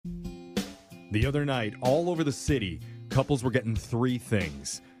The other night, all over the city, couples were getting 3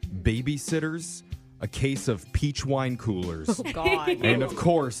 things. Babysitters, a case of peach wine coolers, Oh, God. and of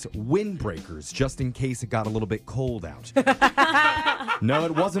course, windbreakers, just in case it got a little bit cold out. No,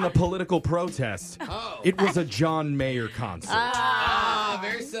 it wasn't a political protest. Oh. It was a John Mayer concert.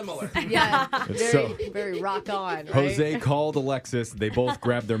 Very similar. Yeah, So- very rock on, right? Jose called Alexis. They both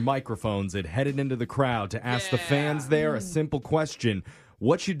grabbed their microphones and headed into the crowd to ask the fans there a simple question.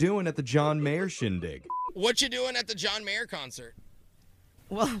 What you doing at the John Mayer shindig? What you doing at the John Mayer concert?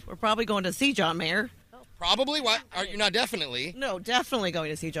 Well, we're probably going to see John Mayer. Probably. What? Are you not definitely? No, definitely going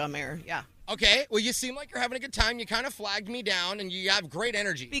to see John Mayer. Yeah. Okay. Well, you seem like you're having a good time. You kind of flagged me down, and you have great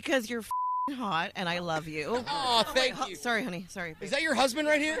energy. Because you're hot and I love you. Oh, thank you. Sorry, honey. Sorry. Is that your husband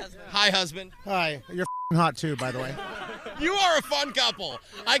right here? Hi, husband. Hi, you're hot too, by the way. You are a fun couple.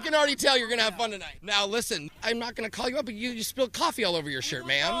 I can already tell you're going to have fun tonight. Now, listen, I'm not going to call you up, but you spilled coffee all over your shirt,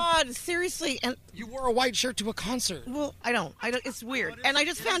 ma'am. God, seriously. And You wore a white shirt to a concert. well, I don't. It's weird. And I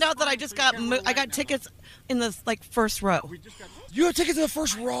just found out that I just got I got tickets in the first row. You have tickets to the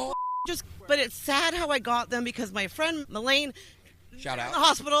first row? But it's sad how I got them because my friend Melaine Shout in the out.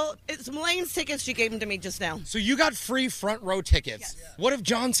 hospital. It's Melaine's tickets. She gave them to me just now. So you got free front row tickets. Yes. What if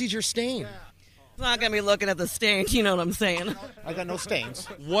John sees your stain? I'm not gonna be looking at the stain. You know what I'm saying? I got no stains.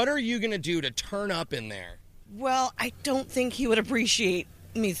 What are you going to do to turn up in there? Well, I don't think he would appreciate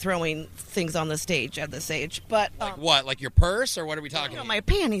me throwing things on the stage at this age. But What, like your purse, or what are we talking about? my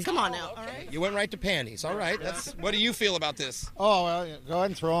panties. Come on now. All right. You went right to panties. All right. What do you feel about this? Oh, well, go ahead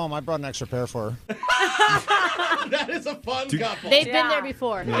and throw them. I brought an extra pair for her. That is a fun couple. They've been there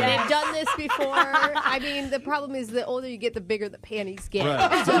before. They've done this before. I mean, the problem is the older you get, the bigger the panties get.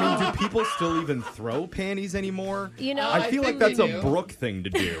 Right. So, I mean, do people still even throw panties anymore? You know, I feel like think that's they a do. Brooke thing to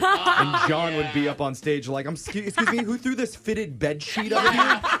do. And John would be up on stage like, excuse me, who threw this fitted bed sheet over here?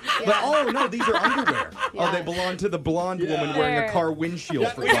 But, oh, no, these are underwear. Oh, they belong to the blonde woman wearing a car windshield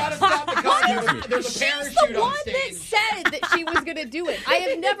for We gotta glasses. stop the concert. There's a she's parachute the on one that stage. said that she was going to do it. I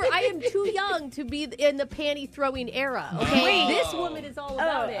am too young to be in the panty throwing era. Okay, Wait. this woman is all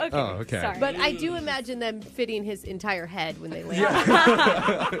about it. Oh, okay. Sorry. But I do imagine them fitting his entire head when they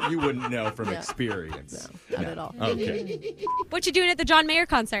land. You wouldn't know from No. experience. Not at all. Okay. What you doing at the John Mayer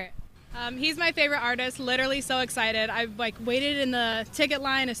concert? He's my favorite artist. Literally so excited. I waited in the ticket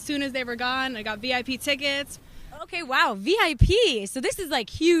line as soon as they were gone. I got VIP tickets. Okay, wow, VIP. So this is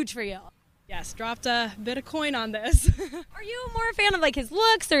huge for you. Yes, dropped a bit of coin on this. Are you more a fan of his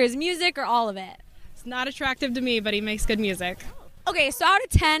looks or his music or all of it? It's not attractive to me, but he makes good music. Okay, so out of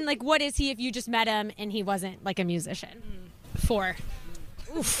 10, what is he if you just met him and he wasn't a musician? 4.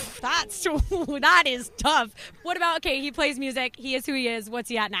 Oof, that is tough. What about, okay, he plays music, he is who he is, what's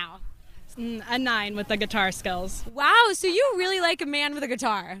he at now? A 9 with the guitar skills. Wow, so you really like a man with a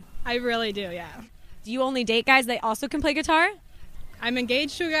guitar. I really do, yeah. Do you only date guys that also can play guitar? I'm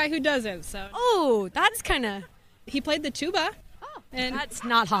engaged to a guy who doesn't, so. Oh, that's kind of... He played the tuba. Oh, and that's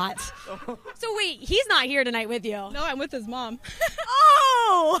not hot. So wait, he's not here tonight with you. No, I'm with his mom.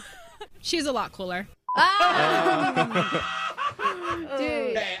 Oh! She's a lot cooler.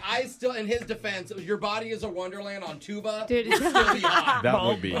 Dude. Hey, I still, in his defense, your body is a wonderland on tuba. Dude, You'd still be hot. That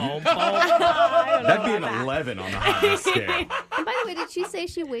would be. That'd be an 11 on the hotness scale. And by the way, did she say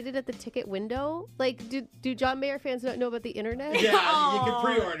she waited at the ticket window? Do John Mayer fans not know about the internet? Yeah, you can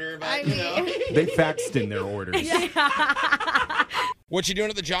pre-order, but I mean, They faxed in their orders. What you doing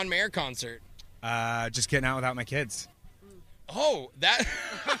at the John Mayer concert? Just getting out without my kids. Oh, that.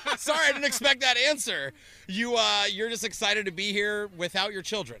 Sorry, I didn't expect that answer. You're just excited to be here without your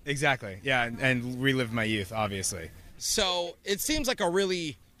children. Exactly. Yeah, and relive my youth, obviously. So it seems like a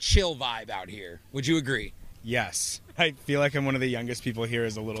really chill vibe out here. Would you agree? Yes. I feel like I'm one of the youngest people here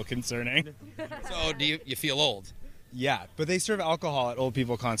is a little concerning. So do you feel old? Yeah, but they serve alcohol at old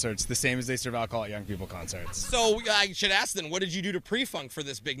people concerts the same as they serve alcohol at young people concerts. So I should ask then, what did you do to pre-funk for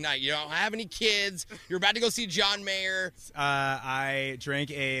this big night? You don't have any kids. You're about to go see John Mayer. I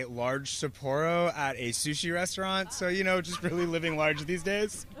drank a large Sapporo at a sushi restaurant, so, just really living large these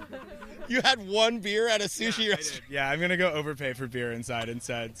days. You had one beer at a sushi restaurant. Yeah, I'm going to go overpay for beer inside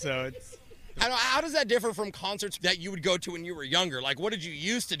instead, so it's... How does that differ from concerts that you would go to when you were younger? Like, what did you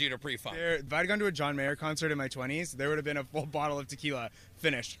used to do to pre-funk? If I'd gone to a John Mayer concert in my 20s, there would have been a full bottle of tequila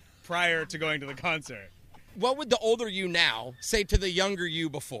finished prior to going to the concert. What would the older you now say to the younger you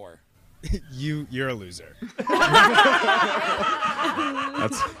before? You're a loser.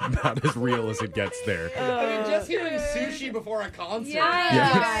 That's about as real as it gets there. Just hearing sushi before a concert.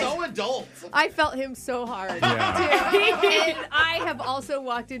 Yeah. It's so adult. I felt him so hard. Yeah. Too. And I have also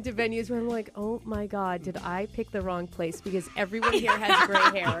walked into venues where I'm like, oh my God, did I pick the wrong place? Because everyone here has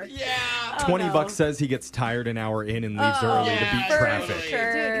gray hair. Yeah. $20 says he gets tired an hour in and leaves early to beat for traffic.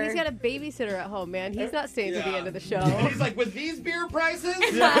 Sure. Dude, he's got a babysitter at home, man. He's not staying to the end of the show. He's like, with these beer prices?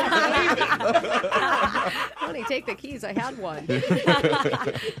 Honey, take the keys. I had one.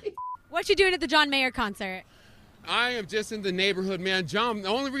 What you doing at the John Mayer concert? I am just in the neighborhood, man. The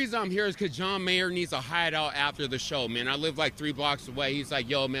only reason I'm here is because John Mayer needs a hideout after the show, man. I live like 3 blocks away. He's like,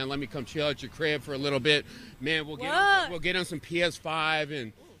 yo, man, let me come chill at your crib for a little bit. Man, we'll get him some PS5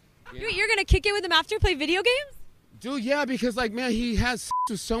 and... You're going to kick it with him after, play video games? Dude, yeah, because, like, man, he has sex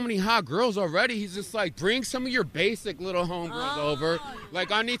with so many hot girls already. He's just like, bring some of your basic little homegirls over.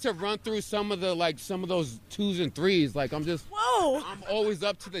 Like, I need to run through some of those 2s and 3s. Like, I'm always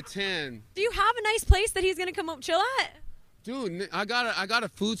up to the 10. Do you have a nice place that he's going to come up chill at? Dude, I got a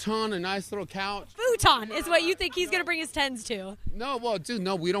futon, a nice little couch. Futon is what you think he's going to bring his 10s to. No, well, dude,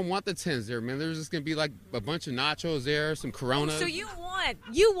 no, we don't want the 10s there, man. There's just going to be, like, a bunch of nachos there, some Coronas. So you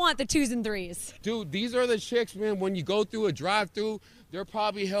want the 2s and 3s. Dude, these are the chicks, man. When you go through a drive-thru, they're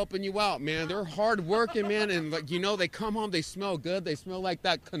probably helping you out, man. They're hard-working, man, and, like, they come home, they smell good. They smell like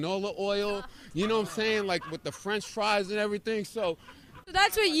that canola oil, you know what I'm saying, like, with the French fries and everything, So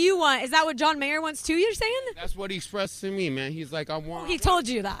that's what you want. Is that what John Mayer wants too, you're saying? That's what he expressed to me, man. He's like, he told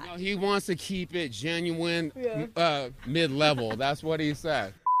you that. No, he wants to keep it genuine, mid-level. That's what he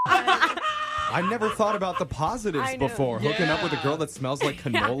said. I never thought about the positives before. Hooking up with a girl that smells like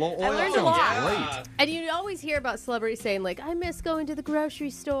canola oil I learned a sounds lot. great. And you always hear about celebrities saying, like, I miss going to the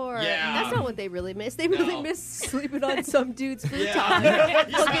grocery store. Yeah. That's not what they really miss. They really miss sleeping on some dude's futon.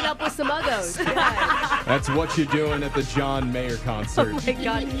 Hooking up with some uggos. Yeah. That's what you're doing at the John Mayer concert. Oh, my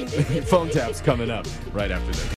God. Phone taps coming up right after this.